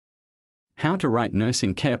How to write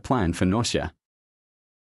nursing care plan for nausea.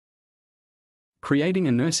 Creating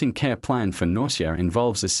a nursing care plan for nausea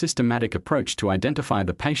involves a systematic approach to identify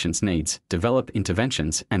the patient's needs, develop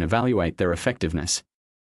interventions, and evaluate their effectiveness.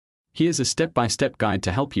 Here's a step-by-step guide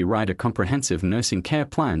to help you write a comprehensive nursing care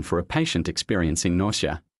plan for a patient experiencing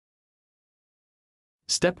nausea.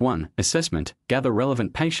 Step 1. Assessment. Gather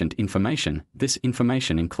relevant patient information. This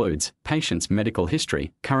information includes patient's medical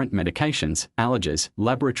history, current medications, allergies,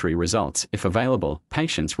 laboratory results, if available,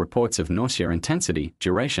 patient's reports of nausea intensity,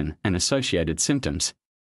 duration, and associated symptoms.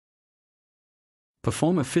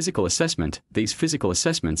 Perform a physical assessment. These physical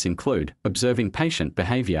assessments include observing patient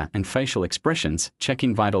behavior and facial expressions,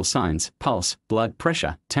 checking vital signs, pulse, blood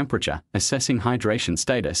pressure, temperature, assessing hydration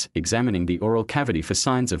status, examining the oral cavity for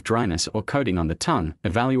signs of dryness or coating on the tongue,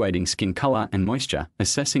 evaluating skin color and moisture,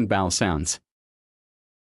 assessing bowel sounds.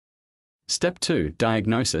 Step 2.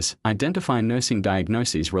 Diagnosis. Identify nursing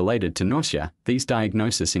diagnoses related to nausea. These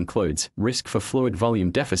diagnoses includes risk for fluid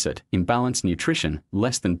volume deficit, imbalanced nutrition,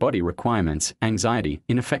 less than body requirements, anxiety,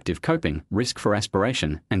 ineffective coping, risk for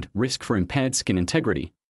aspiration, and risk for impaired skin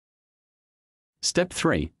integrity. Step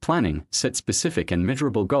 3. Planning. Set specific and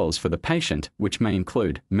measurable goals for the patient, which may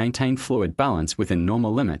include maintain fluid balance within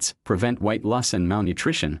normal limits, prevent weight loss and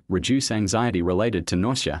malnutrition, reduce anxiety related to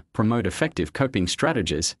nausea, promote effective coping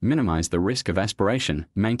strategies, minimize the risk of aspiration,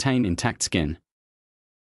 maintain intact skin.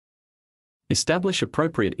 Establish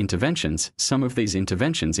appropriate interventions. Some of these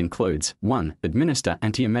interventions includes 1. Administer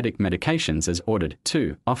antiemetic medications as ordered.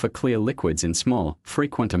 2. Offer clear liquids in small,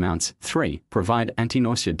 frequent amounts. 3. Provide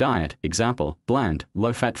anti-nausea diet, example, bland,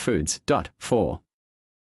 low-fat foods. 4.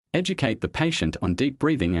 Educate the patient on deep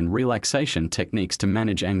breathing and relaxation techniques to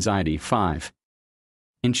manage anxiety. 5.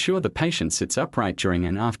 Ensure the patient sits upright during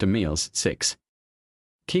and after meals. 6.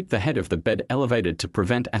 Keep the head of the bed elevated to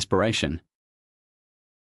prevent aspiration.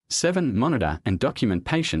 7. Monitor and document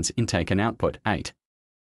patient's intake and output. 8.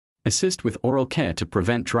 Assist with oral care to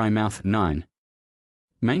prevent dry mouth. 9.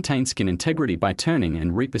 Maintain skin integrity by turning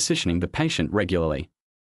and repositioning the patient regularly.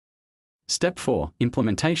 Step 4.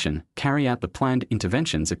 Implementation. Carry out the planned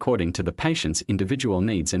interventions according to the patient's individual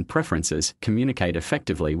needs and preferences. Communicate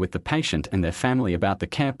effectively with the patient and their family about the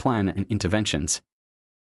care plan and interventions.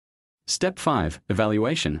 Step 5.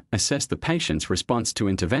 Evaluation. Assess the patient's response to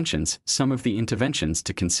interventions. Some of the interventions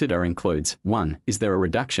to consider includes 1. Is there a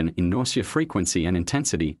reduction in nausea frequency and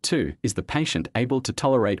intensity? 2. Is the patient able to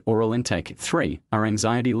tolerate oral intake? 3. Are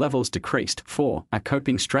anxiety levels decreased? 4. Are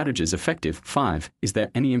coping strategies effective? 5. Is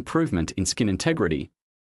there any improvement in skin integrity?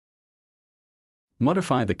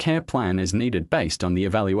 Modify the care plan as needed based on the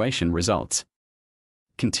evaluation results.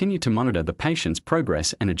 Continue to monitor the patient's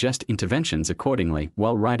progress and adjust interventions accordingly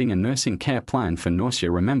while writing a nursing care plan for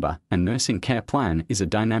nausea. Remember, a nursing care plan is a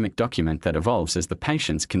dynamic document that evolves as the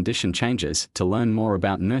patient's condition changes. To learn more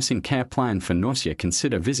about nursing care plan for nausea,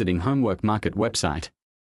 consider visiting Homework Market website.